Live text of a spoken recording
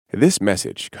This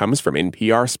message comes from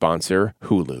NPR sponsor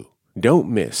Hulu. Don't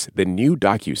miss the new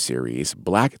docuseries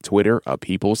Black Twitter: A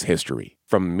People's History.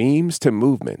 From memes to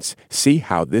movements, see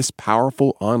how this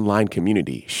powerful online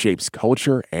community shapes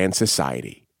culture and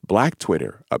society. Black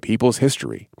Twitter: A People's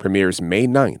History premieres May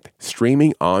 9th,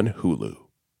 streaming on Hulu.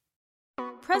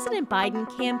 President Biden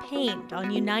campaigned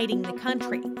on uniting the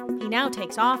country. He now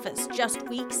takes office just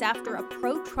weeks after a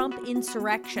pro-Trump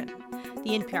insurrection.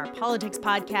 The NPR Politics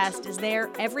podcast is there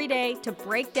every day to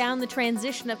break down the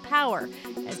transition of power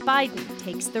as Biden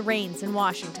takes the reins in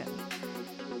Washington.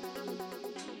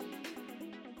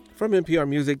 From NPR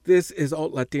Music, this is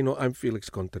Alt Latino. I'm Felix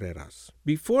Contreras.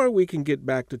 Before we can get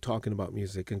back to talking about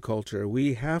music and culture,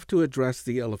 we have to address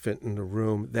the elephant in the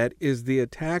room that is the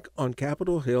attack on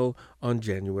Capitol Hill on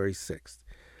January 6th.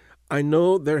 I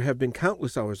know there have been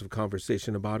countless hours of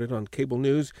conversation about it on cable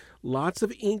news, lots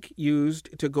of ink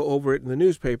used to go over it in the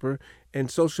newspaper, and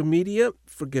social media,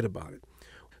 forget about it.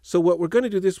 So what we're going to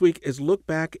do this week is look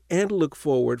back and look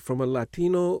forward from a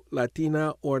Latino,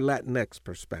 Latina, or Latinx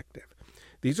perspective.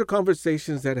 These are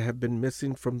conversations that have been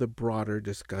missing from the broader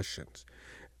discussions.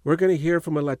 We're going to hear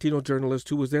from a Latino journalist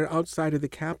who was there outside of the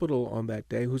Capitol on that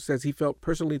day, who says he felt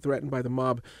personally threatened by the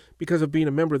mob because of being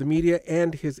a member of the media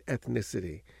and his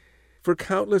ethnicity. For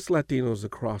countless Latinos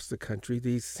across the country,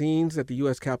 these scenes at the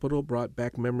U.S. Capitol brought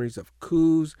back memories of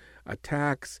coups,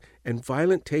 attacks, and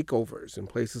violent takeovers in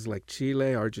places like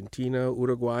Chile, Argentina,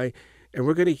 Uruguay, and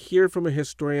we're going to hear from a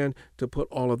historian to put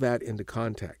all of that into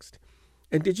context.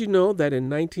 And did you know that in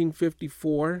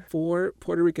 1954, 4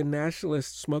 Puerto Rican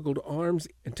nationalists smuggled arms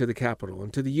into the Capitol,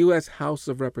 into the U.S. House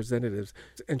of Representatives,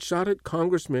 and shot at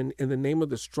congressmen in the name of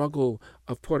the struggle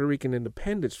of Puerto Rican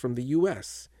independence from the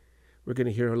U.S.? We're going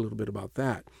to hear a little bit about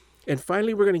that. And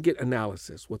finally, we're going to get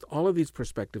analysis with all of these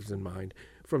perspectives in mind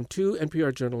from 2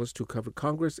 NPR journalists who cover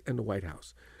Congress and the White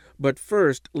House. But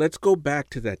first, let's go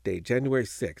back to that day, January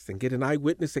 6th, and get an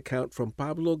eyewitness account from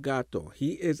Pablo Gatto.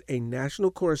 He is a national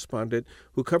correspondent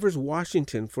who covers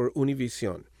Washington for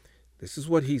Univision. This is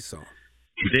what he saw.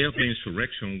 The day of the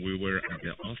insurrection, we were at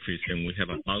the office, and we have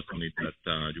a balcony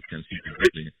that you can see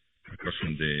directly across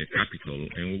from the Capitol.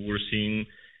 And we were seeing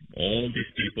all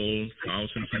these people,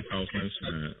 thousands and thousands,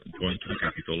 going to the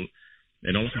Capitol.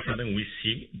 And all of a sudden, we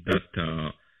see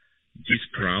that this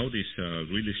crowd is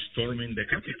really storming the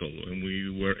Capitol, and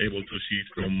we were able to see it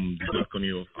from the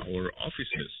balcony of our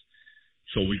offices.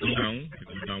 So we go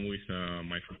down with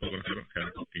my photographer,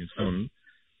 Gerardo Pinzon,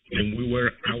 and we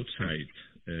were outside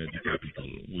the Capitol.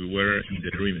 We were in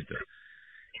the perimeter.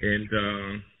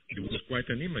 And it was quite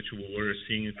an image. We were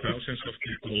seeing thousands of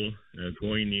people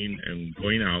going in and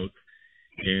going out,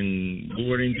 and we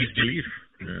were in disbelief.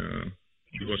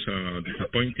 It was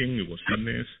disappointing. It was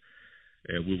sadness.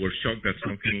 We were shocked that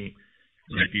something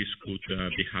like this could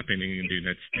be happening in the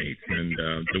United States, and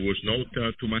there was not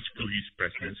too much police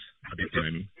presence at the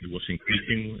time. It was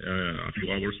increasing a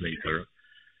few hours later.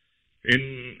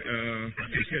 And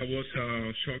I was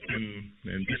shocked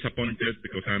and disappointed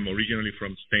because I'm originally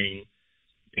from Spain,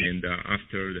 and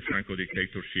after the Franco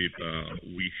dictatorship,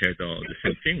 we had the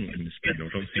same thing in Spain,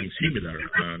 or something similar,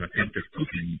 an attempted coup.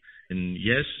 And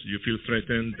yes, you feel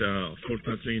threatened.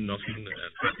 Fortunately, nothing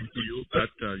happened to you,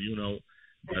 but you know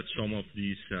that some of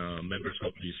these members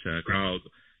of this crowd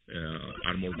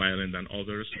are more violent than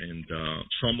others, and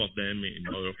some of them in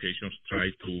other occasions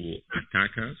try to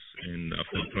attack us, and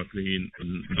fortunately,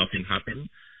 nothing happened.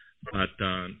 But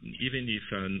even if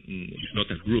it's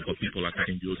not a group of people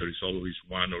attacking you, there is always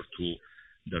one or two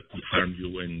that could harm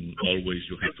you, and always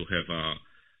you have to have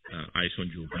eyes on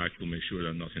your back to make sure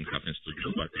that nothing happens to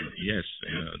you. But yes,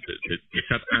 the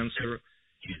sad answer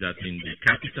is that in the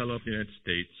capital of the United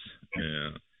States,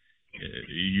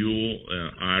 you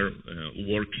are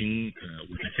working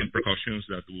with the same precautions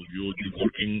that you would be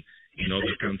working in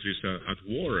other countries at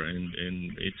war, and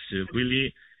it's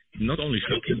really not only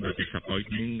shocking but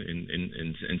disappointing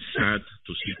and sad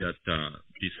to see that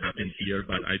this happened here.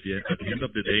 But at the end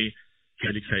of the day,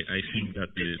 Felix, I think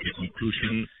that the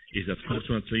conclusion is that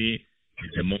fortunately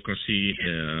democracy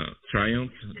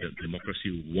triumphed,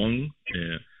 democracy won,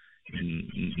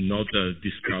 not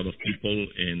this crowd of people,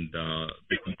 and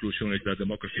the conclusion is that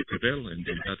democracy prevailed, and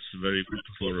that's very good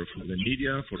for the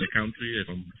media, for the country,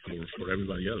 and for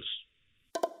everybody else.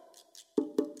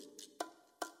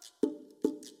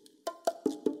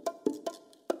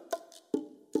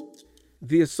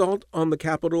 The assault on the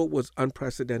Capitol was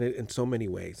unprecedented in so many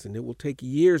ways, and it will take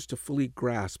years to fully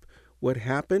grasp what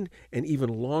happened and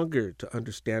even longer to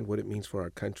understand what it means for our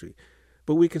country.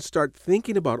 But we can start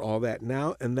thinking about all that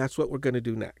now, and that's what we're going to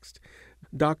do next.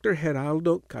 Dr.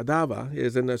 Geraldo Cadava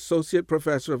is an associate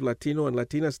professor of Latino and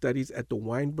Latina studies at the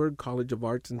Weinberg College of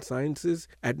Arts and Sciences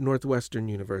at Northwestern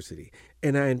University.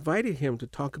 And I invited him to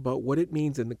talk about what it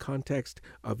means in the context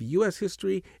of U.S.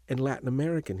 history and Latin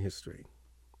American history.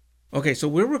 Okay, so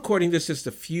we're recording this just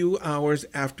a few hours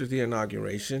after the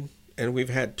inauguration, and we've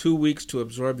had 2 weeks to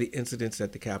absorb the incidents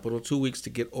at the Capitol, 2 weeks to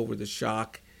get over the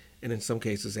shock and in some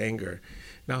cases anger.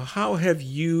 Now, how have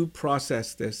you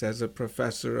processed this as a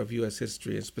professor of U.S.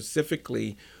 history, and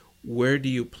specifically, where do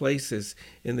you place this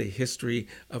in the history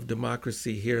of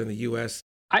democracy here in the U.S.?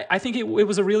 I think it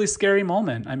was a really scary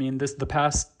moment. I mean, the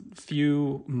past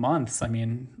few months,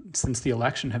 since the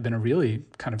election, have been a really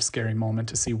kind of scary moment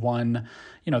to see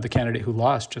the candidate who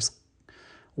lost just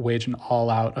wage an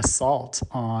all-out assault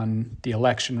on the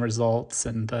election results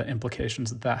and the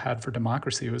implications that had for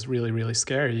democracy. It was really, really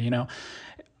scary.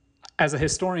 As a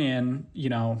historian,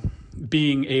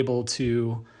 being able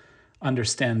to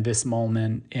understand this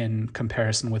moment in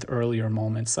comparison with earlier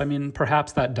moments,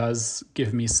 perhaps that does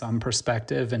give me some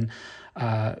perspective and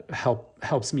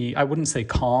helps me, I wouldn't say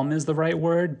calm is the right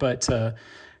word, but to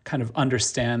kind of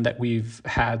understand that we've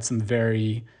had some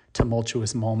very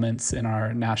tumultuous moments in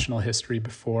our national history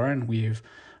before, and we've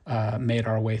made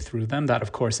our way through them. That,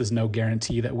 of course, is no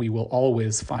guarantee that we will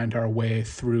always find our way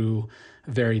through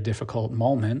very difficult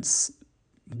moments.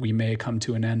 We may come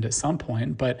to an end at some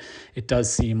point, but it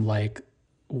does seem like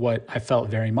what I felt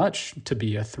very much to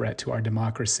be a threat to our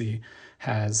democracy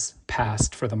has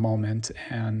passed for the moment.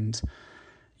 And,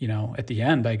 at the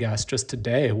end, I guess, just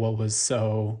today, what was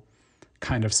so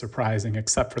kind of surprising,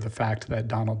 except for the fact that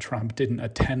Donald Trump didn't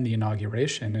attend the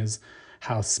inauguration, is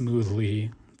how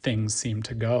smoothly things seem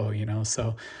to go,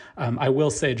 So I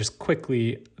will say just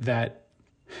quickly that,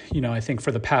 I think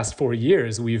for the past 4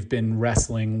 years, we've been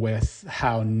wrestling with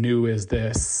how new is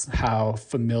this? How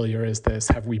familiar is this?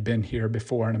 Have we been here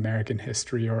before in American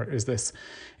history, or is this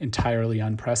entirely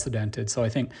unprecedented? So I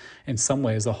think in some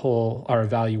ways, our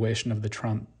evaluation of the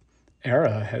Trump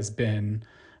era has been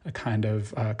a kind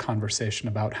of conversation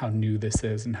about how new this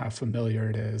is and how familiar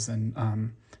it is. And,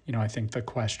 I think the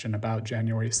question about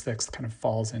January 6th kind of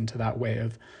falls into that way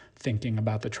of thinking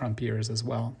about the Trump years as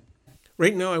well.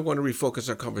 Right now, I want to refocus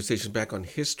our conversation back on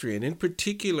history, and in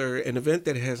particular, an event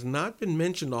that has not been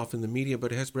mentioned often in the media,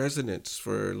 but has resonance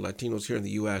for Latinos here in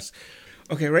the U.S.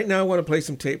 Okay, right now I want to play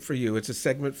some tape for you. It's a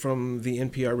segment from the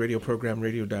NPR radio program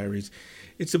Radio Diaries.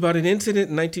 It's about an incident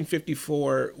in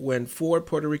 1954 when 4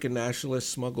 Puerto Rican nationalists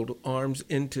smuggled arms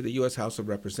into the U.S. House of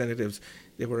Representatives.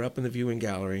 They were up in the viewing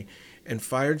gallery and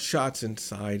fired shots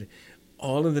inside,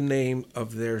 all in the name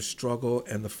of their struggle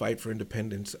and the fight for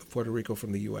independence of Puerto Rico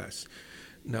from the U.S.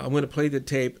 Now, I'm going to play the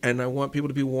tape, and I want people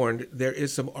to be warned, there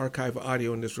is some archive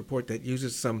audio in this report that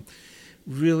uses some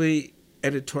really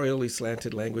editorially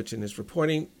slanted language in this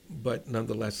reporting, but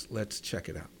nonetheless, let's check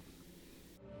it out.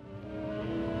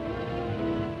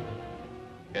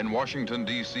 In Washington,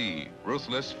 D.C.,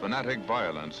 ruthless, fanatic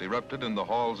violence erupted in the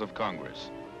halls of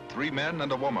Congress. 3 men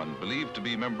and a woman, believed to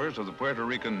be members of the Puerto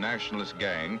Rican nationalist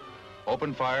gang,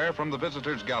 opened fire from the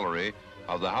visitors' gallery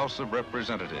of the House of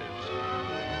Representatives.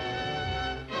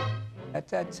 At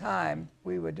that time,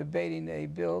 we were debating a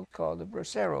bill called the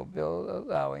Bracero Bill,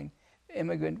 allowing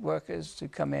immigrant workers to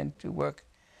come in to work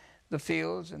the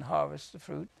fields and harvest the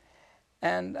fruit.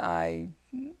 And I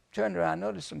turned around,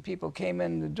 noticed some people came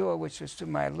in the door, which was to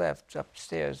my left,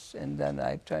 upstairs, and then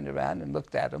I turned around and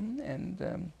looked at them,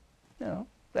 and,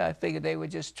 I figured they were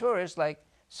just tourists like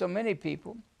so many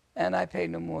people, and I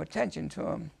paid no more attention to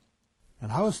them. And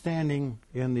I was standing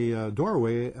in the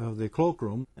doorway of the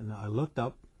cloakroom, and I looked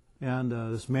up, and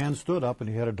this man stood up, and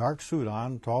he had a dark suit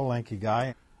on, tall, lanky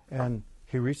guy, and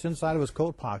he reached inside of his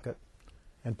coat pocket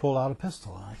and pulled out a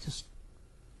pistol. And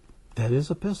that is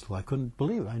a pistol. I couldn't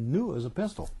believe it. I knew it was a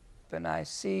pistol. And I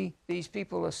see these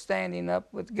people are standing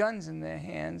up with guns in their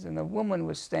hands, and a woman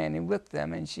was standing with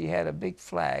them, and she had a big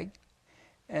flag,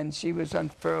 and she was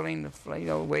unfurling the flag,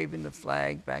 waving the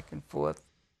flag back and forth.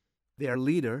 Their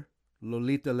leader,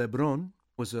 Lolita Lebron,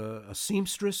 was a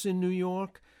seamstress in New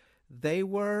York. They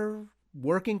were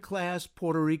working-class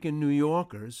Puerto Rican New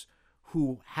Yorkers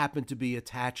who happened to be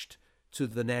attached to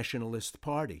the Nationalist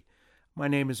Party. My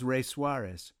name is Ray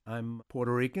Suarez. I'm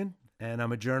Puerto Rican, and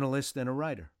I'm a journalist and a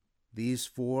writer. These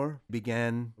 4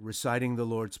 began reciting the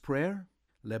Lord's Prayer.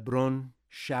 Lebron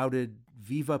shouted,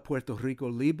 "Viva Puerto Rico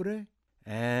Libre,"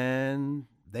 and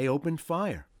they opened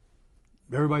fire.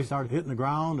 Everybody started hitting the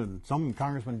ground, and some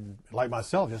congressmen, like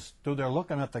myself, just stood there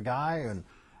looking at the guy, and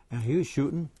he was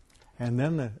shooting. And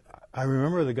then I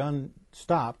remember the gun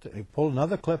stopped. He pulled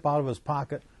another clip out of his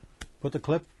pocket, put the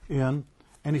clip in,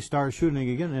 and he started shooting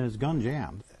again, and his gun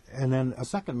jammed. And then a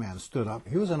second man stood up.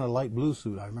 He was in a light blue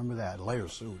suit. I remember that, layer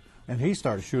suit. And he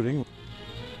started shooting.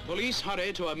 Police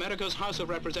hurried to America's House of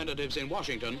Representatives in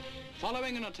Washington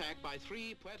following an attack by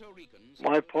 3 Puerto Ricans.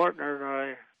 My partner and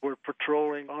I were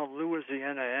patrolling on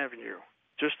Louisiana Avenue,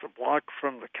 just a block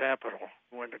from the Capitol,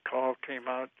 when the call came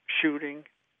out, shooting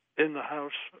in the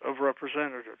House of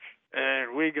Representatives.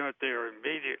 And we got there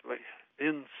immediately.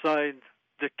 Inside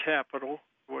the Capitol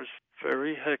was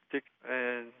very hectic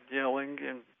and yelling,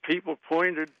 and people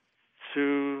pointed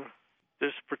to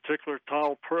this particular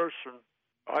tall person.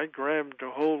 I grabbed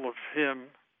a hold of him,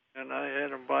 and I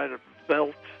had him by the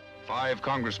belt. 5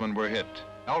 congressmen were hit.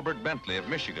 Albert Bentley of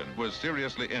Michigan was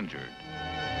seriously injured.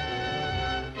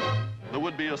 The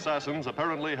would-be assassins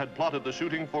apparently had plotted the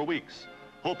shooting for weeks,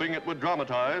 hoping it would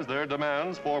dramatize their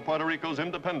demands for Puerto Rico's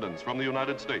independence from the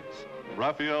United States.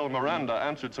 Rafael Miranda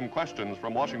answered some questions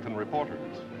from Washington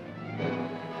reporters.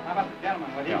 How about the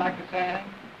gentleman? Would he like to say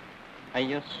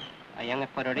anything? Allá en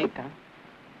Puerto Rico,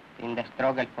 in the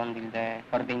struggle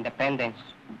for the independence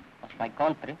of my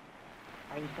country.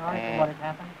 Are you sorry for what has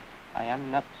happened? I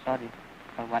am not sorry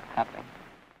for what happened.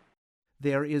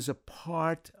 There is a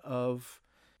part of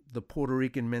the Puerto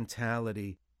Rican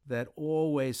mentality that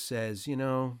always says, you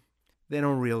know, they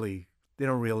don't really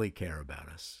care about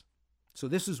us. So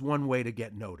this is one way to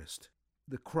get noticed.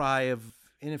 The cry of,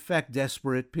 in effect,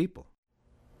 desperate people.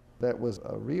 That was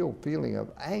a real feeling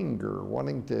of anger,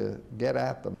 wanting to get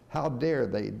at them. How dare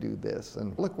they do this?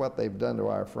 And look what they've done to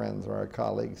our friends or our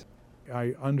colleagues.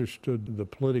 I understood the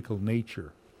political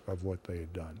nature of what they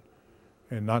had done.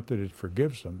 And not that it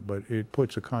forgives them, but it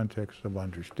puts a context of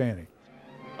understanding.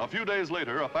 A few days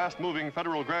later, a fast-moving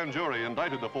federal grand jury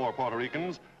indicted the 4 Puerto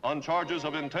Ricans on charges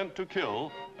of intent to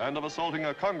kill and of assaulting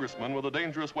a congressman with a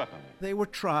dangerous weapon. They were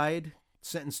tried,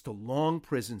 sentenced to long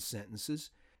prison sentences,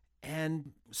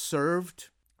 and served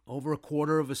over a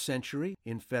quarter of a century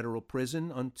in federal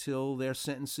prison until their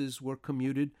sentences were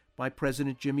commuted by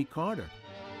President Jimmy Carter.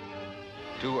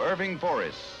 To Irving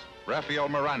Forrest, Rafael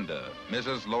Miranda,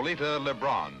 Mrs. Lolita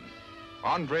Lebron,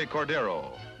 Andre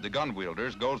Cordero, the gun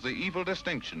wielders, goes the evil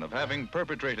distinction of having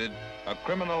perpetrated a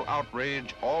criminal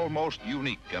outrage almost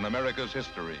unique in America's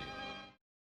history.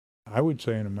 I would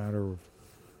say in a matter of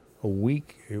a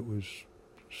week, it was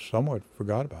somewhat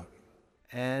forgot about.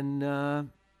 And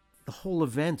the whole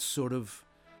event sort of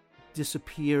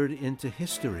disappeared into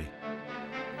history.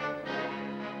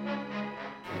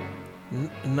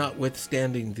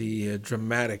 Notwithstanding the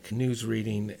dramatic news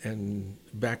reading and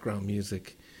background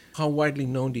music, how widely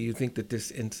known do you think that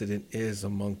this incident is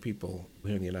among people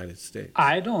here in the United States?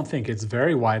 I don't think it's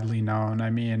very widely known. I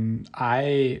mean,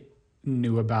 I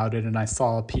knew about it and I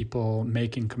saw people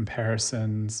making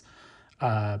comparisons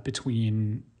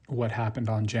between what happened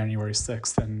on January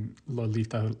 6th and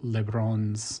Lolita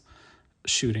Lebron's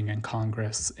shooting in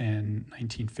Congress in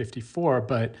 1954,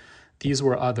 but these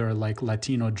were other like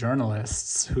Latino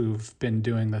journalists who've been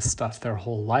doing this stuff their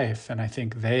whole life. And I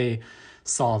think they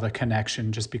saw the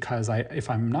connection just because if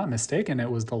I'm not mistaken, it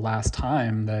was the last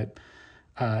time that,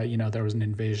 there was an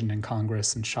invasion in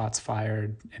Congress and shots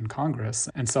fired in Congress.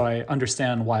 And so I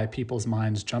understand why people's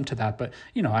minds jump to that. But,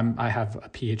 I have a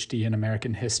PhD in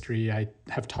American history. I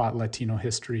have taught Latino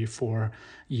history for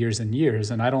years and years.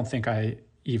 And I don't think I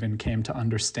even came to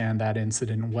understand that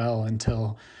incident well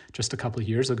until just a couple of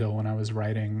years ago when I was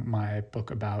writing my book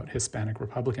about Hispanic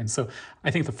Republicans. So I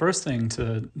think the first thing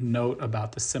to note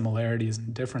about the similarities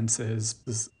and differences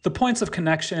is the points of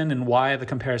connection and why the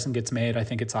comparison gets made. I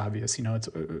think it's obvious. It's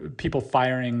people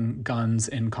firing guns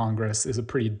in Congress is a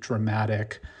pretty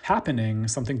dramatic happening,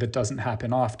 something that doesn't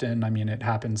happen often. I mean, it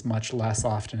happens much less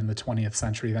often in the 20th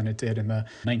century than it did in the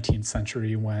 19th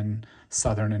century when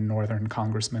Southern and Northern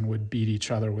congressmen would beat each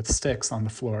other with sticks on the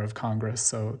floor of Congress.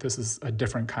 So this is a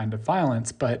different kind of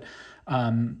violence, but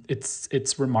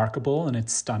it's remarkable and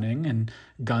it's stunning, and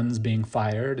guns being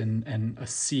fired and a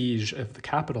siege of the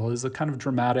Capitol is a kind of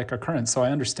dramatic occurrence. So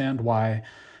I understand why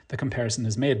the comparison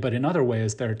is made, but in other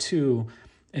ways, there are two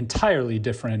entirely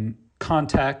different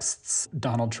contexts.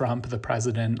 Donald Trump, the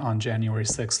president, on January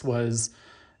 6th was,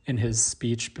 in his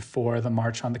speech before the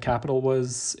march on the Capitol,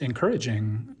 was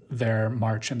encouraging their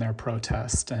march and their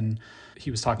protest. And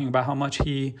he was talking about how much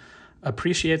he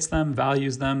appreciates them,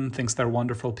 values them, thinks they're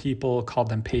wonderful people, called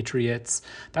them patriots.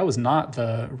 That was not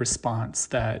the response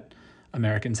that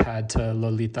Americans had to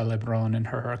Lolita Lebron and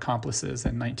her accomplices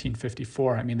in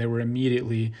 1954. I mean, they were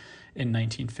immediately in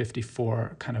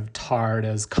 1954 kind of tarred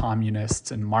as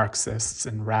communists and Marxists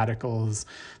and radicals.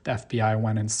 The FBI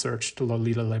went and searched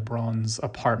Lolita Lebron's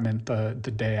apartment the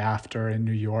day after in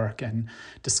New York and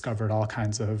discovered all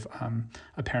kinds of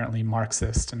apparently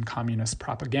Marxist and communist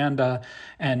propaganda.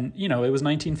 And, it was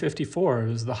 1954. It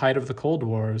was the height of the Cold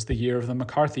War. It was the year of the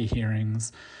McCarthy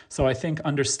hearings. So I think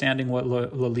understanding what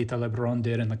Lolita Lebron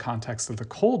did in the context of the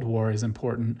Cold War is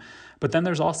important. But then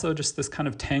there's also just this kind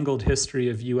of tangled history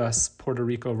of U.S.-Puerto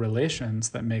Rico relations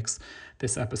that makes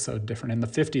this episode different. And the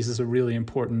 50s is a really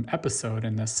important episode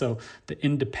in this. So the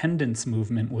independence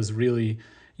movement was really,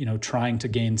 trying to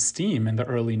gain steam in the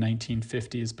early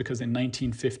 1950s, because in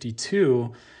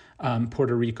 1952,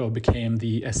 Puerto Rico became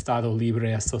the Estado Libre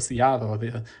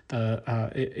Asociado.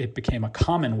 It became a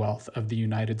commonwealth of the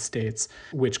United States,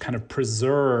 which kind of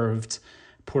preserved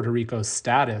Puerto Rico's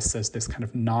status as this kind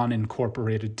of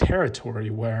non-incorporated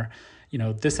territory where,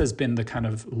 this has been the kind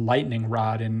of lightning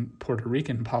rod in Puerto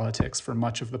Rican politics for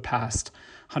much of the past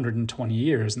 120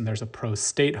 years. And there's a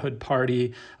pro-statehood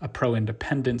party, a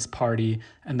pro-independence party,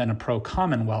 and then a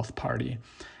pro-commonwealth party.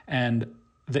 And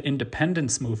the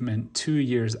independence movement 2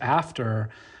 years after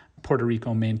Puerto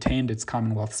Rico maintained its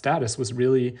Commonwealth status was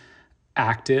really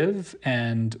active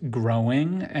and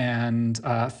growing and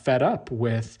fed up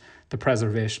with the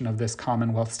preservation of this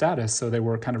Commonwealth status. So they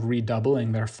were kind of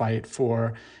redoubling their fight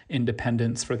for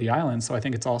independence for the island. So I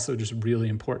think it's also just really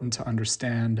important to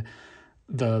understand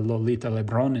the Lolita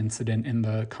Lebron incident in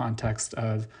the context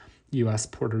of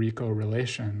U.S.-Puerto Rico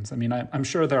relations. I mean, I'm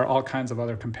sure there are all kinds of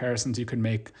other comparisons you could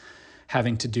make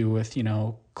having to do with,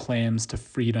 claims to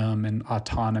freedom and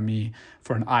autonomy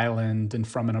for an island and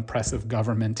from an oppressive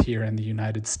government here in the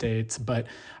United States. But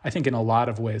I think in a lot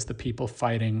of ways, the people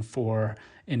fighting for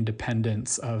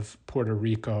independence of Puerto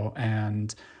Rico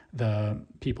and the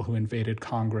people who invaded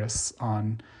Congress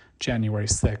on January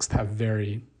 6th have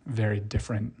very, very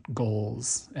different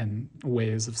goals and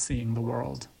ways of seeing the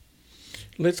world.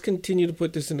 Let's continue to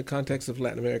put this in the context of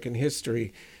Latin American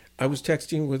history. I was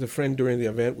texting with a friend during the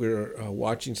event we were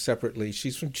watching separately.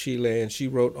 She's from Chile, and she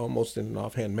wrote almost in an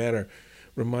offhand manner,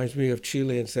 reminds me of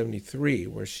Chile in 1973,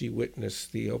 where she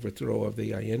witnessed the overthrow of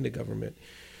the Allende government.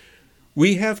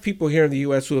 We have people here in the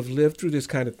U.S. who have lived through this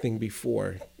kind of thing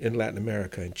before in Latin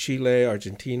America, in Chile,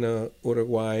 Argentina,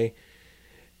 Uruguay.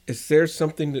 Is there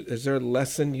a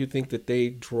lesson you think that they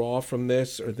draw from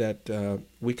this, or that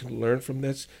we can learn from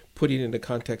this, putting it in the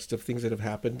context of things that have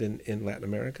happened in Latin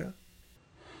America?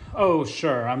 Oh,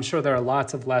 sure. I'm sure there are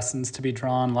lots of lessons to be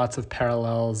drawn, lots of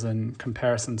parallels and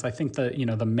comparisons. I think that,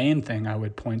 the main thing I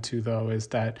would point to, though, is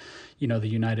that, the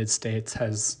United States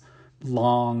has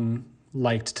long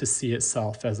liked to see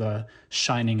itself as a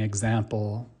shining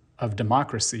example of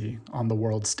democracy on the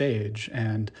world stage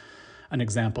and an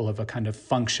example of a kind of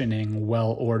functioning,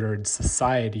 well-ordered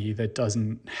society that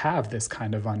doesn't have this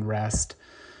kind of unrest.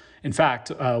 In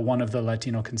fact, one of the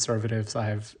Latino conservatives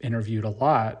I've interviewed a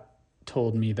lot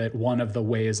told me that one of the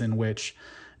ways in which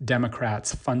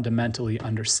Democrats fundamentally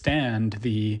understand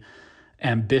the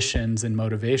ambitions and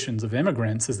motivations of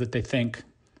immigrants is that they think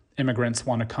immigrants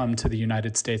want to come to the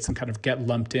United States and kind of get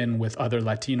lumped in with other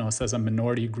Latinos as a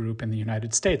minority group in the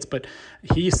United States. But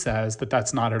he says that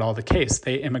that's not at all the case.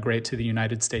 They immigrate to the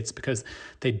United States because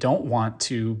they don't want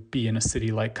to be in a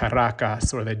city like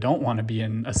Caracas, or they don't want to be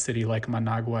in a city like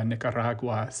Managua,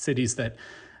 Nicaragua, cities that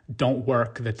don't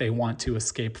work, that they want to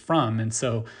escape from. And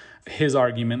so his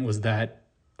argument was that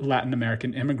Latin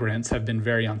American immigrants have been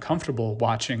very uncomfortable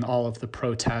watching all of the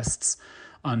protests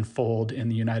unfold in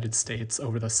the United States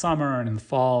over the summer and in the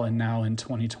fall and now in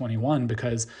 2021,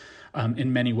 because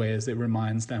in many ways it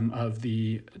reminds them of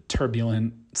the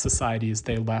turbulent societies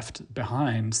they left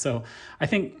behind. So I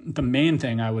think the main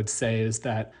thing I would say is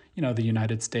that, the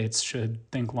United States should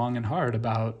think long and hard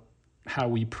about how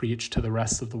we preach to the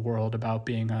rest of the world about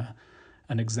being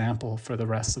an example for the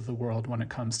rest of the world when it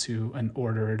comes to an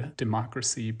ordered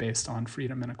democracy based on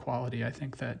freedom and equality. I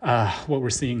think that what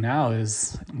we're seeing now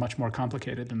is much more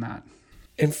complicated than that.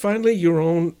 And finally, your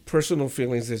own personal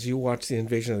feelings as you watched the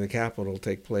invasion of the Capitol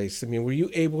take place. I mean, were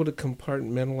you able to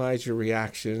compartmentalize your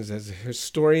reactions as a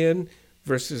historian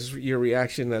versus your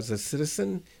reaction as a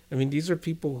citizen? I mean, these are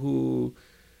people who,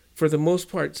 for the most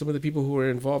part, some of the people who were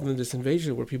involved in this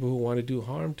invasion were people who want to do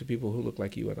harm to people who look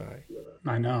like you and I.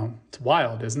 I know. It's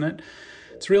wild, isn't it?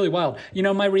 It's really wild.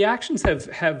 My reactions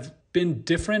have been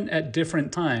different at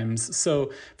different times.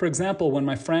 So, for example, when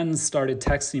my friends started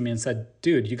texting me and said,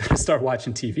 dude, you got to start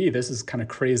watching TV. This is kind of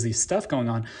crazy stuff going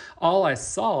on. All I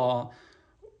saw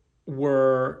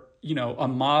were, a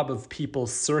mob of people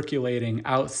circulating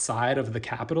outside of the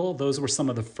Capitol. Those were some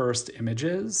of the first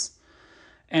images.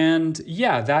 And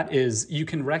yeah, you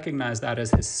can recognize that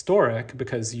as historic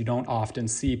because you don't often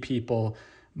see people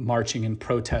marching and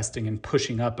protesting and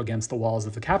pushing up against the walls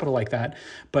of the Capitol like that.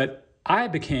 But I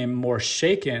became more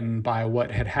shaken by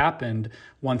what had happened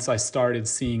once I started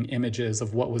seeing images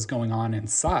of what was going on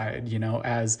inside,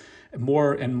 as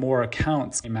more and more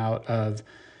accounts came out of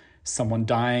someone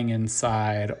dying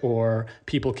inside or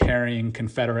people carrying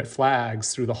Confederate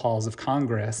flags through the halls of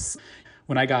Congress.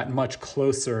 When I got much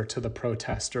closer to the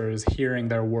protesters, hearing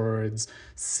their words,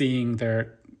 seeing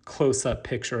their close-up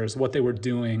pictures, what they were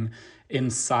doing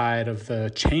inside of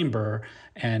the chamber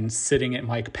and sitting at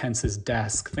Mike Pence's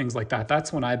desk, things like that,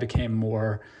 that's when I became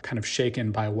more kind of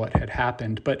shaken by what had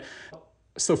happened. But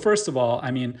so first of all,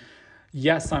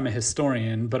 yes, I'm a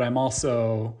historian, but I'm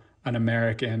also an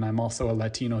American. I'm also a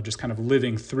Latino, just kind of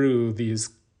living through these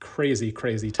crazy,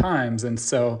 crazy times. And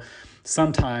so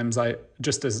sometimes I,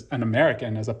 just as an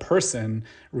American, as a person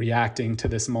reacting to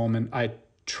this moment, I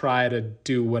try to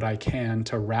do what I can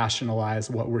to rationalize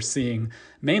what we're seeing,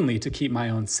 mainly to keep my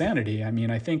own sanity.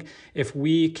 I think if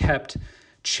we kept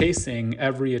chasing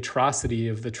every atrocity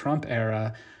of the Trump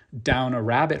era down a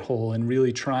rabbit hole and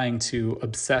really trying to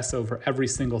obsess over every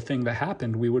single thing that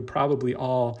happened, we would probably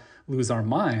all lose our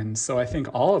minds. So I think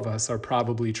all of us are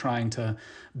probably trying to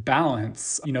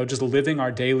balance, just living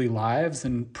our daily lives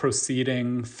and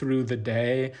proceeding through the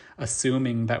day,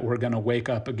 assuming that we're going to wake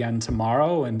up again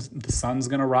tomorrow and the sun's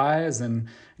going to rise, and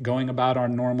going about our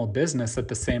normal business at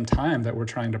the same time that we're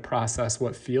trying to process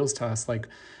what feels to us like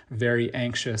very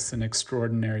anxious and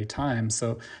extraordinary times.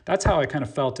 So that's how I kind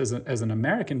of felt as an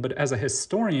American. But as a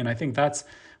historian, I think that's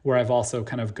where I've also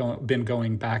kind of been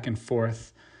going back and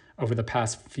forth over the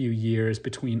past few years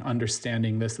between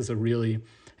understanding this as a really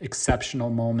exceptional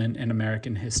moment in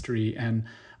American history and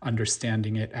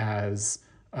understanding it as,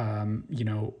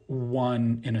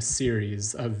 one in a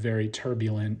series of very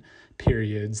turbulent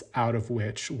periods out of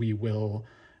which we will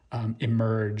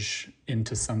emerge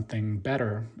into something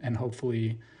better. And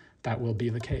hopefully that will be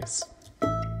the case.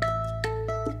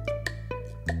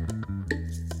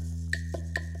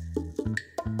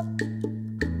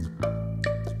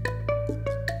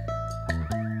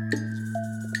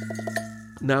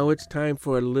 Now it's time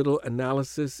for a little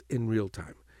analysis in real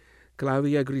time.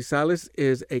 Claudia Grisales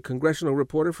is a congressional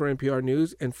reporter for NPR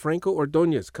News, and Franco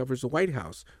Ordóñez covers the White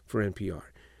House for NPR.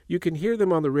 You can hear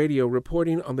them on the radio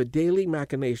reporting on the daily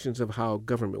machinations of how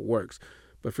government works.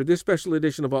 But for this special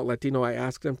edition of Alt Latino, I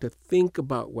asked them to think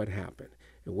about what happened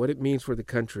and what it means for the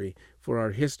country, for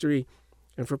our history,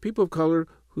 and for people of color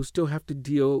who still have to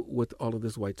deal with all of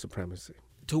this white supremacy.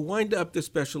 To wind up this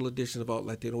special edition of Alt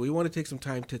Latino, we want to take some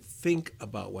time to think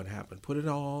about what happened, put it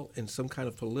all in some kind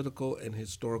of political and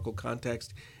historical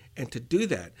context. And to do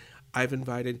that, I've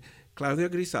invited Claudia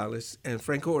Grisales and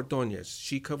Franco Ordóñez.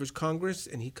 She covers Congress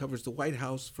and he covers the White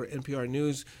House for NPR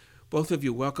News. Both of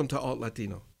you, welcome to Alt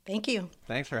Latino. Thank you.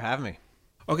 Thanks for having me.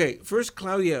 Okay, first,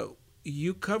 Claudia,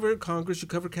 you covered Congress, you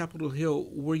covered Capitol Hill.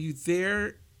 Were you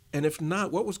there? And if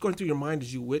not, what was going through your mind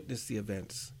as you witnessed the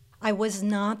events? I was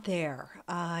not there.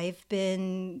 I've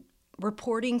been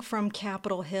reporting from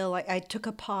Capitol Hill. I took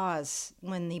a pause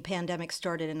when the pandemic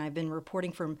started, and I've been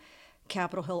reporting from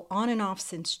Capitol Hill on and off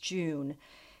since June.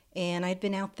 And I'd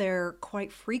been out there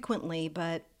quite frequently,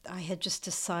 but I had just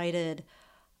decided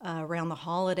around the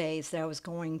holidays that I was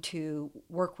going to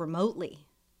work remotely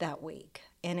that week.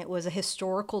 And it was a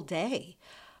historical day.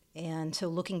 And so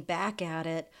looking back at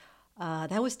it,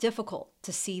 that was difficult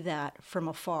to see that from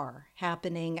afar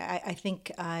happening. I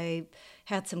think I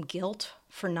had some guilt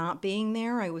for not being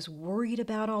there. I was worried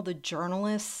about all the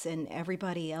journalists and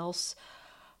everybody else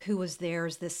who was there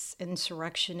as this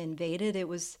insurrection invaded. It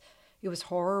was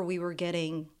horror. We were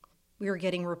getting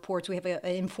reports. We have an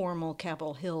informal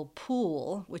Capitol Hill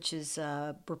pool, which is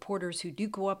reporters who do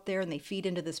go up there and they feed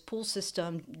into this pool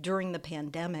system during the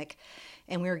pandemic.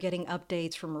 And we were getting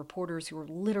updates from reporters who were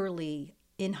literally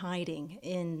in hiding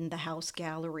in the House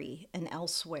gallery and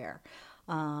elsewhere,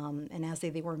 and as they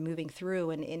were moving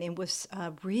through. And it was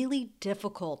really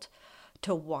difficult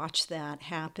to watch that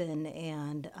happen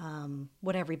and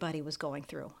what everybody was going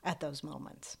through at those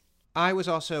moments. I was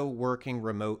also working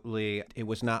remotely. It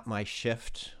was not my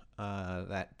shift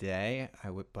that day,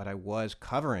 but I was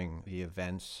covering the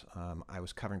events. I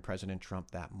was covering President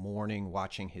Trump that morning,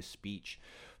 watching his speech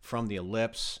from the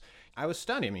ellipse. I was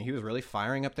stunned. He was really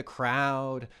firing up the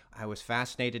crowd. I was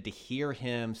fascinated to hear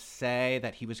him say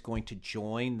that he was going to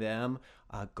join them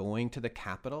going to the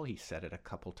Capitol. He said it a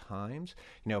couple times.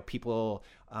 People,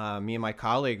 me and my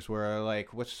colleagues were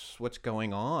like, what's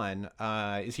going on?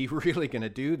 Is he really going to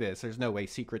do this? There's no way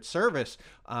Secret Service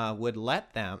would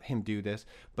let him do this.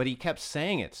 But he kept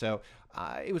saying it. So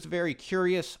It was very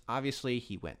curious. Obviously,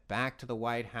 he went back to the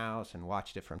White House and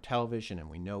watched it from television, and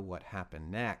we know what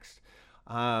happened next.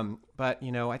 But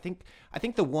I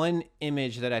think the one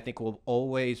image that I think will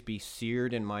always be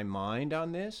seared in my mind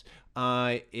on this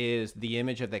is the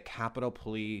image of the Capitol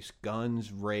Police,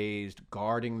 guns raised,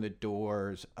 guarding the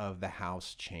doors of the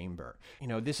House chamber.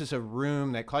 This is a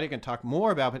room that Claudia can talk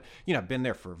more about, but I've been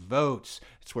there for votes.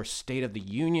 It's where State of the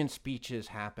Union speeches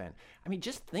happen. I mean,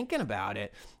 just thinking about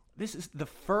it, this is the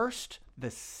first,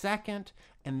 the second,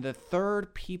 and the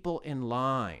third people in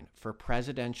line for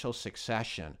presidential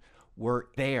succession were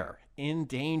there in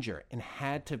danger and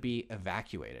had to be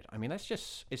evacuated. I mean, it's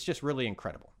just really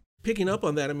incredible. Picking up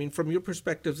on that, I mean, from your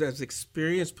perspectives as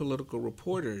experienced political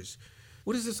reporters,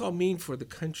 what does this all mean for the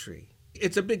country?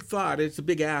 It's a big thought, it's a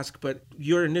big ask, but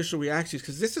your initial reactions,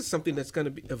 because this is something that's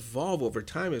going to evolve over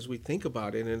time as we think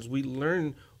about it and as we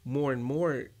learn more and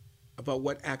more about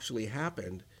what actually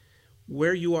happened.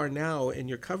 Where you are now in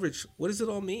your coverage, what does it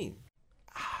all mean?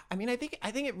 I mean, I think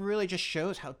it really just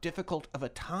shows how difficult of a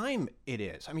time it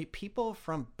is. I mean, people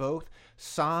from both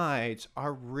sides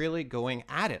are really going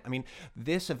at it. I mean,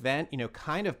 this event,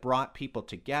 kind of brought people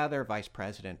together. Vice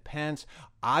President Pence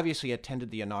obviously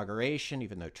attended the inauguration,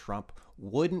 even though Trump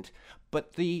wouldn't.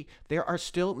 But there are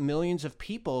still millions of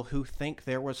people who think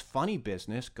there was funny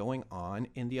business going on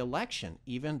in the election,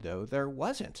 even though there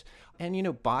wasn't. And,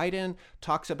 Biden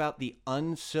talks about the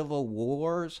uncivil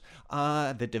wars,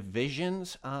 the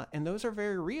divisions, and those are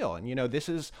very real. And, this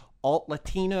is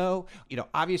alt-Latino.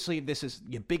 Obviously, this is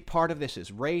a big part of this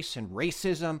is race and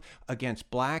racism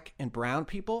against black and brown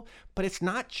people. But it's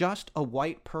not just a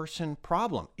white person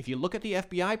problem. If you look at the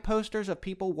FBI posters of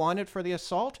people wanted for the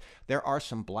assault, there are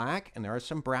some black and there are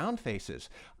some brown faces.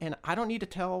 And I don't need to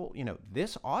tell,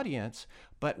 this audience,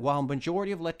 but while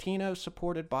majority of Latinos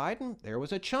supported Biden, there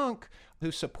was a chunk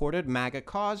who supported MAGA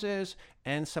causes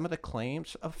and some of the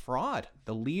claims of fraud.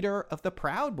 The leader of the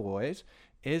Proud Boys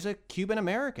is a Cuban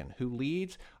American who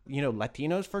leads,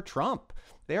 Latinos for Trump.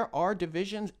 There are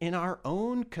divisions in our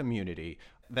own community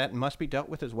that must be dealt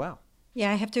with as well.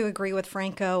 Yeah, I have to agree with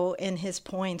Franco in his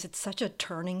points. It's such a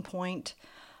turning point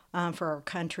for our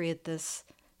country at this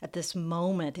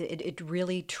moment. It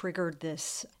really triggered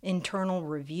this internal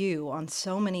review on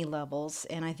so many levels,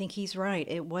 and I think he's right.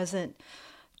 It wasn't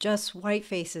just white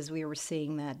faces we were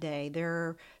seeing that day.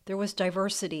 There was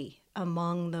diversity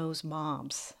among those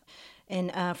mobs.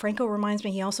 And Franco reminds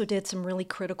me, he also did some really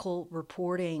critical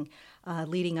reporting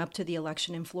leading up to the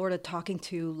election in Florida, talking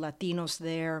to Latinos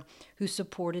there who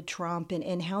supported Trump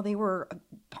and how they were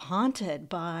haunted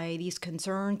by these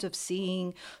concerns of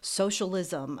seeing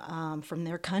socialism from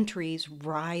their countries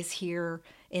rise here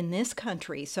in this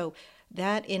country. So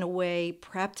that, in a way,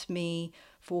 prepped me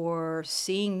for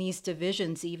seeing these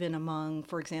divisions even among,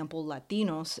 for example,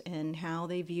 Latinos and how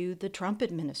they viewed the Trump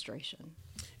administration.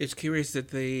 It's curious that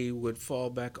they would fall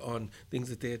back on things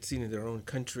that they had seen in their own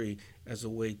country as a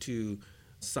way to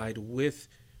side with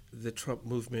the Trump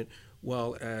movement,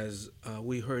 while as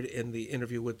we heard in the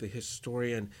interview with the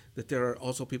historian, that there are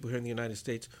also people here in the United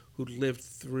States who lived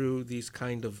through these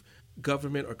kind of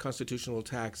government or constitutional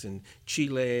attacks in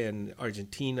Chile and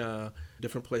Argentina,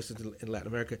 different places in Latin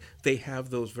America. They have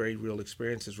those very real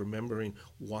experiences, remembering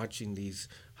watching these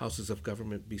houses of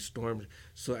government be stormed.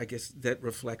 So I guess that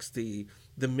reflects the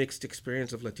mixed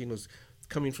experience of Latinos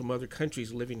coming from other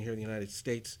countries, living here in the United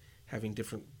States, having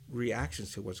different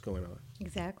reactions to what's going on.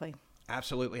 Exactly.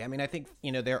 Absolutely. I mean, I think,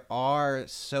 there are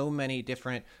so many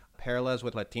different parallels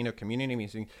with Latino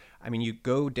communities. I mean, you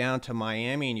go down to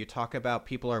Miami and you talk about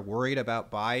people are worried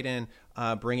about Biden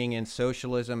bringing in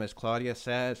socialism, as Claudia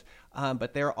says.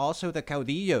 But there are also the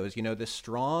caudillos, the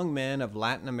strong men of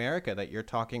Latin America that you're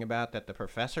talking about, that the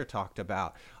professor talked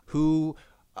about, who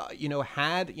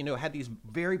had these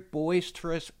very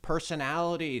boisterous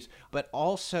personalities, but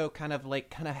also kind of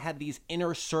had these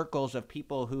inner circles of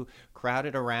people who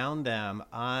crowded around them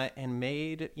and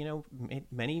made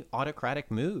many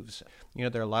autocratic moves. There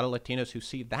are a lot of Latinos who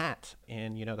see that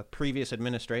in, the previous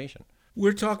administration.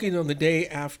 We're talking on the day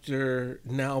after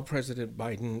now President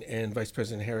Biden and Vice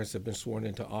President Harris have been sworn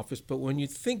into office. But when you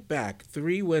think back,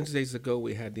 3 Wednesdays ago,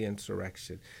 we had the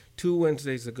insurrection. 2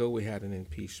 Wednesdays ago, we had an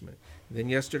impeachment. Then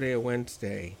yesterday, a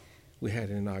Wednesday, we had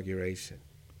an inauguration.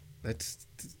 That's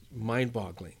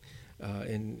mind-boggling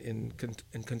in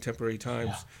contemporary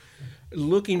times. Yeah.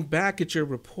 Looking back at your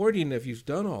reporting, if you've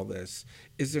done all this,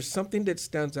 is there something that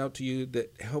stands out to you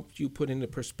that helped you put into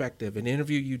perspective? An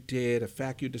interview you did, a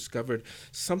fact you discovered,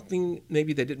 something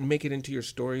maybe that didn't make it into your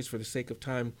stories for the sake of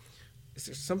time. Is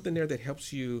there something there that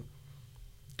helps you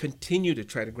continue to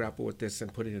try to grapple with this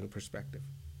and put it into perspective?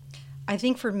 I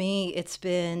think for me, it's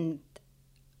been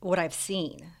what I've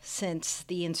seen since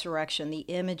the insurrection, the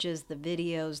images, the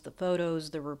videos, the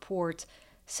photos, the reports.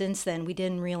 Since then, we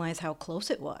didn't realize how close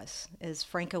it was. As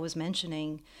Franco was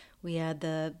mentioning, we had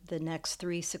the next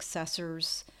three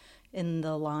successors in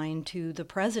the line to the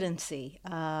presidency,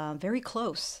 very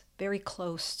close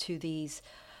to these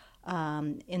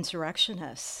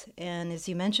insurrectionists. And as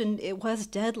you mentioned, it was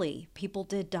deadly. People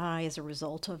did die as a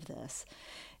result of this.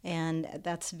 And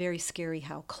that's very scary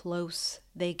how close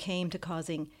they came to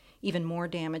causing even more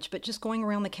damage. But just going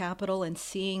around the Capitol and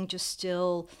seeing just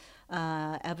still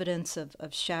evidence of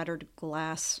shattered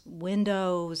glass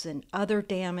windows and other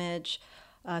damage.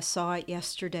 Saw it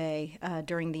yesterday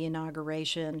during the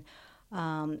inauguration.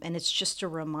 And it's just a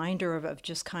reminder of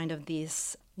just kind of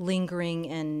these lingering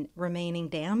and remaining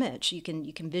damage. You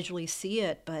can visually see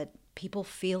it, but people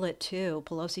feel it too.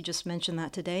 Pelosi just mentioned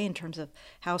that today in terms of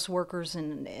House workers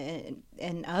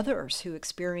and others who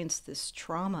experienced this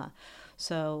trauma.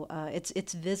 So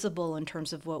it's visible in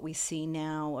terms of what we see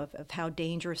now of how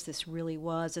dangerous this really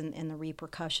was and the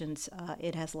repercussions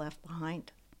it has left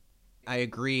behind. I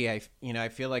agree. I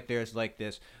feel like there's like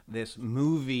this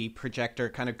movie projector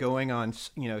kind of going on,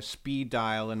 speed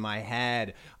dial in my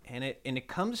head, and it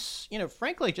comes,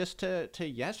 frankly, just to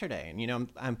yesterday. And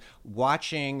I'm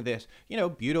watching this,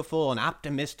 beautiful and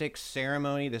optimistic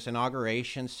ceremony, this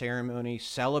inauguration ceremony,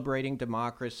 celebrating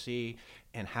democracy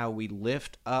and how we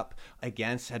lift up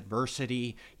against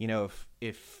adversity.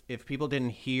 If people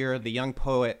didn't hear the young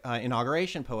poet,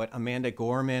 inauguration poet, Amanda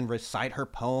Gorman, recite her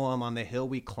poem On the Hill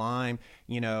We Climb,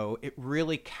 it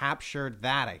really captured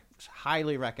that. I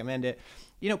highly recommend it.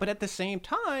 But at the same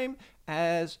time,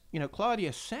 as,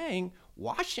 Claudia's saying,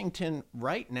 Washington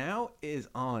right now is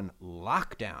on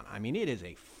lockdown. I mean, it is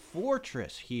a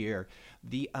fortress here.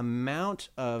 The amount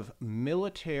of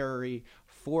military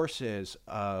forces,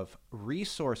 of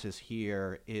resources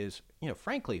here is,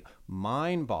 frankly,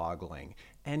 mind-boggling.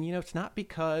 And, it's not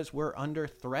because we're under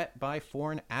threat by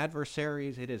foreign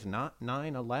adversaries. It is not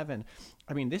 9/11.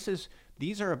 I mean,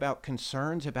 these are about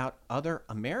concerns about other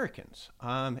Americans.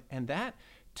 And that,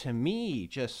 to me,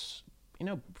 just,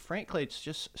 frankly, it's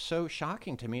just so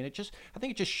shocking to me. And I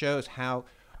think it just shows how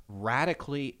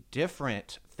radically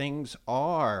different things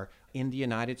are in the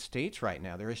United States right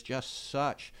now. There is just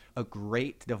such a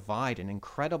great divide, an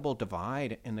incredible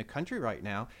divide in the country right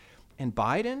now. And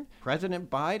President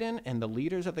Biden and the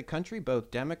leaders of the country,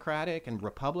 both Democratic and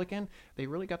Republican, they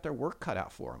really got their work cut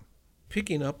out for them.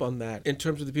 Picking up on that, in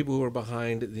terms of the people who are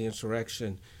behind the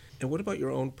insurrection, and what about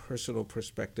your own personal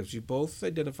perspectives? You both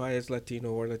identify as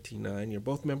Latino or Latina, and you're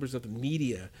both members of the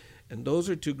media, and those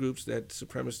are two groups that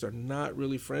supremacists are not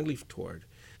really friendly toward.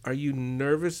 Are you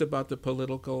nervous about the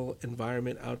political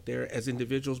environment out there as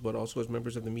individuals, but also as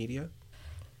members of the media?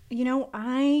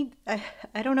 I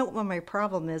don't know what my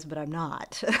problem is, but I'm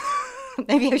not.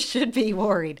 Maybe I should be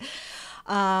worried.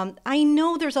 I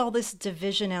know there's all this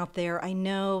division out there. I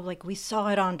know, like, we saw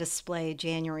it on display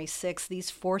January 6th,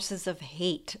 these forces of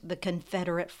hate, the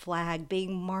Confederate flag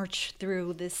being marched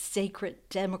through this sacred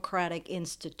democratic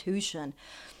institution.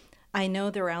 I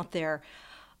know they're out there.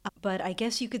 But I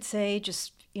guess you could say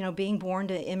just, being born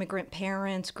to immigrant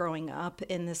parents, growing up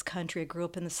in this country, I grew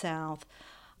up in the South.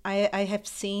 I have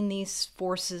seen these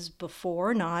forces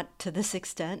before, not to this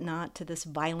extent, not to this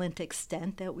violent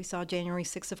extent that we saw January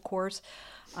 6th, of course.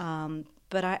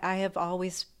 But I have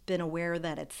always been aware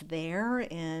that it's there,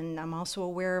 and I'm also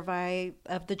aware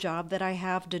of the job that I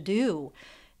have to do.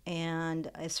 And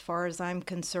as far as I'm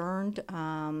concerned,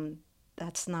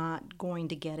 that's not going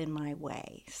to get in my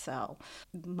way. So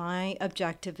my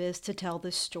objective is to tell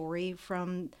this story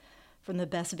from the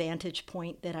best vantage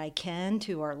point that I can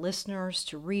to our listeners,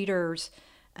 to readers,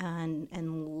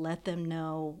 and let them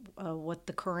know what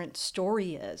the current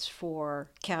story is for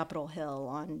Capitol Hill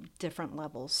on different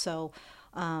levels. So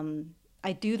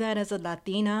I do that as a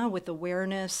Latina with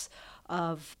awareness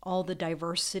of all the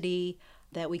diversity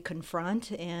that we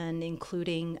confront, and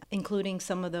including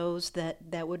some of those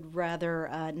that would rather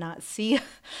not see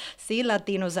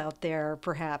Latinos out there,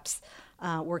 perhaps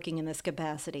working in this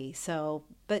capacity. So,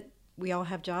 but we all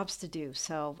have jobs to do,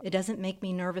 so it doesn't make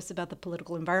me nervous about the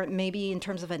political environment. Maybe in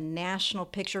terms of a national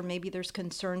picture, maybe there's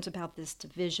concerns about this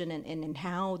division and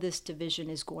how this division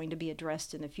is going to be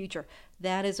addressed in the future.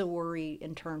 That is a worry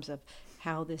in terms of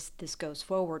how this goes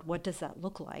forward. What does that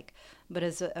look like? But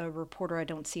as a reporter, I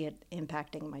don't see it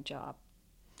impacting my job.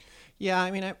 Yeah,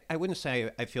 I mean, I wouldn't say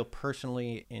I feel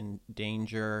personally in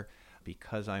danger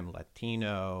because I'm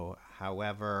Latino.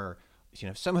 However,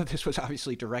 some of this was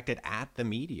obviously directed at the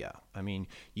media. I mean,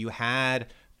 you had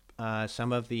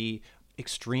some of the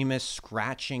extremists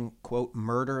scratching, quote,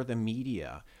 murder the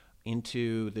media.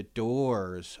 into the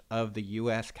doors of the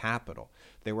U.S. Capitol.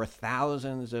 There were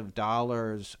thousands of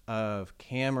dollars of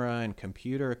camera and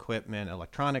computer equipment,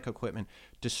 electronic equipment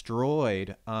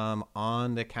destroyed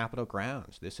on the Capitol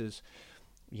grounds. This is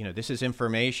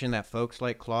information that folks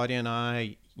like Claudia and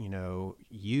I,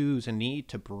 use and need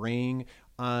to bring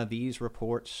these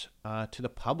reports to the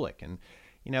public. And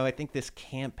I think this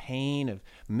campaign of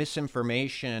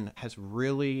misinformation has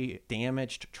really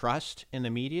damaged trust in the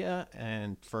media.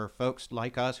 And for folks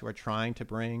like us who are trying to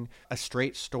bring a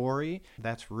straight story,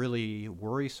 that's really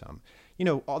worrisome.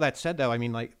 All that said, though, I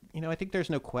think there's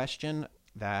no question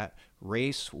that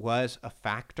race was a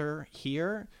factor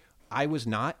here. I was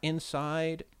not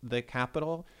inside the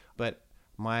Capitol, but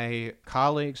my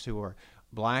colleagues who are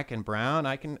Black and brown,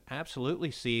 I can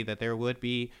absolutely see that there would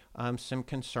be some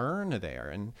concern there.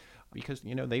 And because,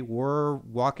 they were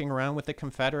walking around with the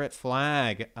Confederate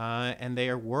flag and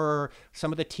there were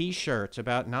some of the T-shirts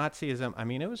about Nazism.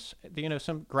 It was,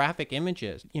 some graphic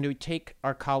images. Take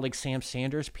our colleague Sam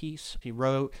Sanders' piece. He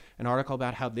wrote an article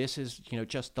about how this is,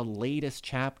 just the latest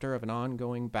chapter of an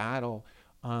ongoing battle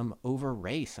over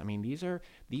race. These are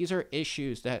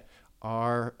issues that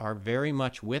are very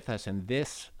much with us, and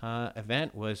this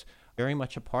event was very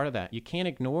much a part of that. You can't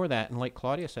ignore that, and like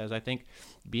Claudia says, I think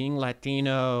being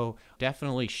Latino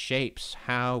definitely shapes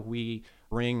how we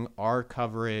bring our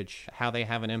coverage, how they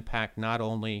have an impact not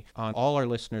only on all our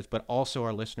listeners, but also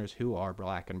our listeners who are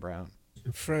Black and brown.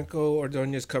 Franco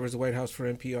Ordonez covers the White House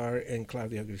for NPR, and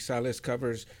Claudia Grisales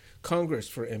covers Congress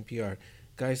for NPR.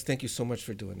 Guys, thank you so much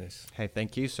for doing this. Hey,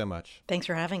 thank you so much. Thanks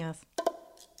for having us.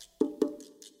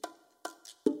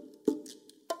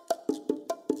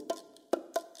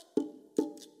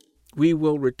 We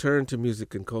will return to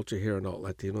music and culture here on Alt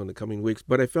Latino in the coming weeks,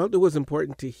 but I felt it was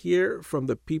important to hear from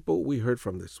the people we heard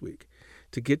from this week,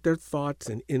 to get their thoughts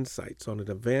and insights on an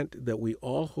event that we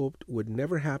all hoped would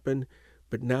never happen,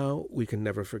 but now we can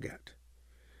never forget.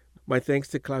 My thanks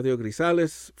to Claudio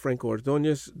Grisales, Franco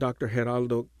Ordonez, Dr.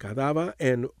 Geraldo Cadava,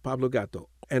 and Pablo Gatto.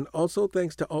 And also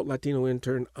thanks to Alt Latino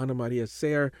intern Ana Maria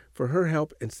Sayre for her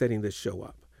help in setting this show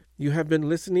up. You have been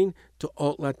listening to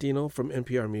Alt Latino from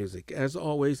NPR Music. As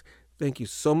always, thank you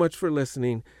so much for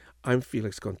listening. I'm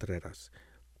Felix Contreras.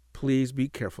 Please be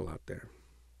careful out there.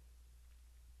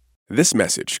 This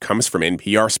message comes from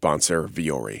NPR sponsor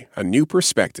Vuori, a new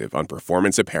perspective on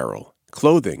performance apparel.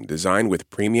 Clothing designed with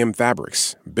premium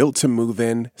fabrics, built to move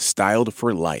in, styled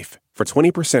for life. For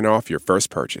 20% off your first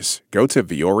purchase, go to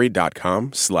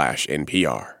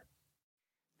vuori.com/NPR.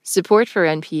 Support for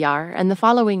NPR and the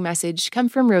following message come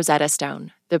from Rosetta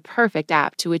Stone, the perfect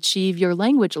app to achieve your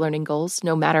language learning goals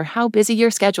no matter how busy your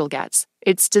schedule gets.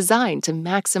 It's designed to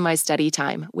maximize study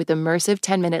time with immersive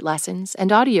 10-minute lessons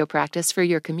and audio practice for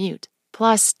your commute.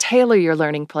 Plus, tailor your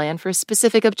learning plan for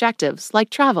specific objectives like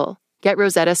travel. Get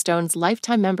Rosetta Stone's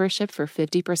lifetime membership for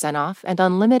 50% off and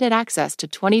unlimited access to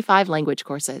 25 language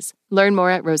courses. Learn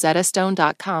more at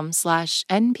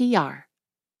rosettastone.com/NPR.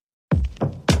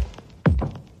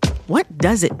 What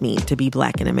does it mean to be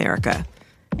Black in America?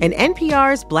 In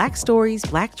NPR's Black Stories,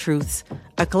 Black Truths,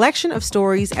 a collection of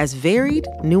stories as varied,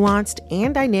 nuanced,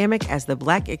 and dynamic as the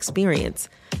Black experience,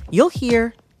 you'll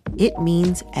hear it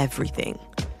means everything.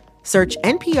 Search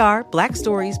NPR Black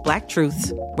Stories, Black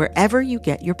Truths wherever you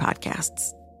get your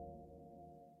podcasts.